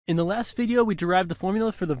In the last video, we derived the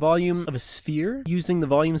formula for the volume of a sphere using the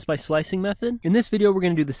volumes by slicing method. In this video, we're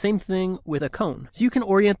going to do the same thing with a cone. So you can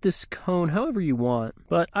orient this cone however you want,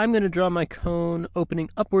 but I'm going to draw my cone opening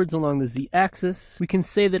upwards along the z-axis. We can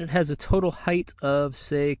say that it has a total height of,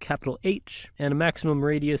 say, capital H and a maximum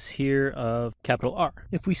radius here of capital R.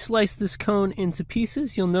 If we slice this cone into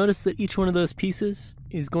pieces, you'll notice that each one of those pieces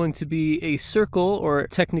is going to be a circle, or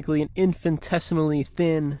technically an infinitesimally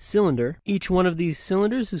thin cylinder. Each one of these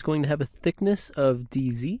cylinders is going to have a thickness of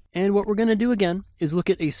dz. And what we're going to do again is look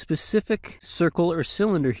at a specific circle or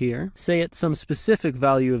cylinder here, say at some specific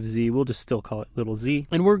value of z, we'll just still call it little z,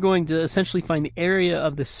 and we're going to essentially find the area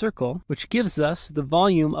of this circle, which gives us the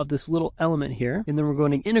volume of this little element here, and then we're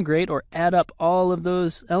going to integrate or add up all of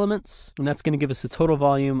those elements, and that's going to give us the total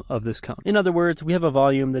volume of this cone. In other words, we have a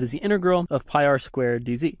volume that is the integral of pi r squared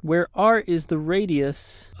dz, where r is the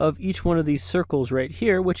radius of each one of these circles right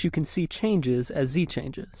here, which you can see changes as z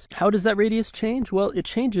changes. How does that radius change? Well, it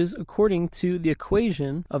changes according to the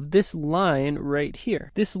equation of this line right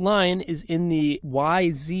here. This line is in the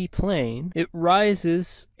yz plane. It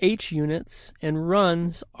rises h units and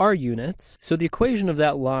runs r units. So the equation of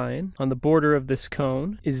that line on the border of this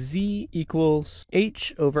cone is z equals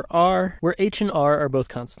h over r, where h and r are both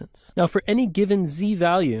constants. Now for any given z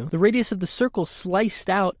value, the radius of the circle sliced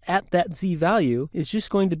out at that z value is just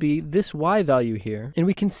going to be this y value here. And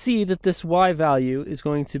we can see that this y value is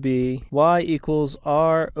going to be y equals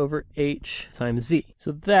r over h times z.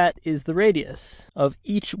 So that is the radius of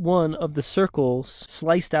each one of the circles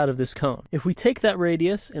sliced out of this cone. If we take that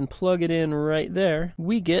radius and plug it in right there,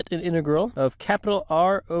 we get an integral of capital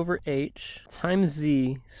R over h times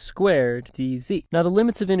z squared dz. Now the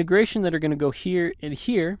limits of integration that are going to go here and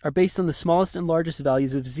here are based on the smallest and largest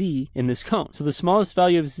values of z in this cone. So the smallest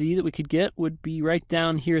value of z that we could get would be right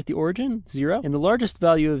down here at the origin, 0, and the largest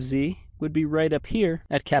value of z would be right up here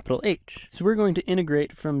at capital H. So we're going to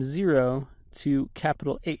integrate from 0 to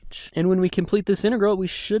capital H. And when we complete this integral, we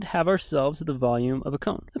should have ourselves the volume of a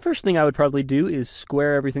cone. The first thing I would probably do is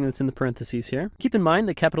square everything that's in the parentheses here. Keep in mind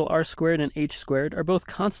that capital R squared and h squared are both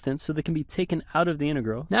constants, so they can be taken out of the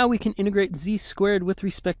integral. Now we can integrate z squared with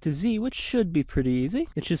respect to z, which should be pretty easy.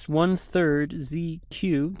 It's just 1/3 z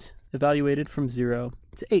cubed evaluated from 0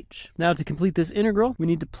 to h. Now to complete this integral, we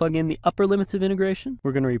need to plug in the upper limits of integration.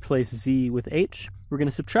 We're going to replace z with h. We're going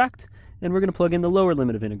to subtract, and we're going to plug in the lower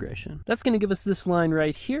limit of integration. That's going to give us this line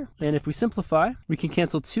right here. And if we simplify, we can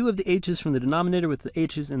cancel 2 of the h's from the denominator with the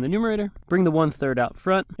h's in the numerator, bring the 1/3 out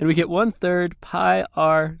front, and we get 1/3 pi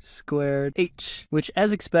r squared h, which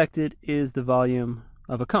as expected is the volume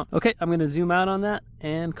of a cone. Okay, I'm going to zoom out on that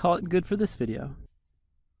and call it good for this video.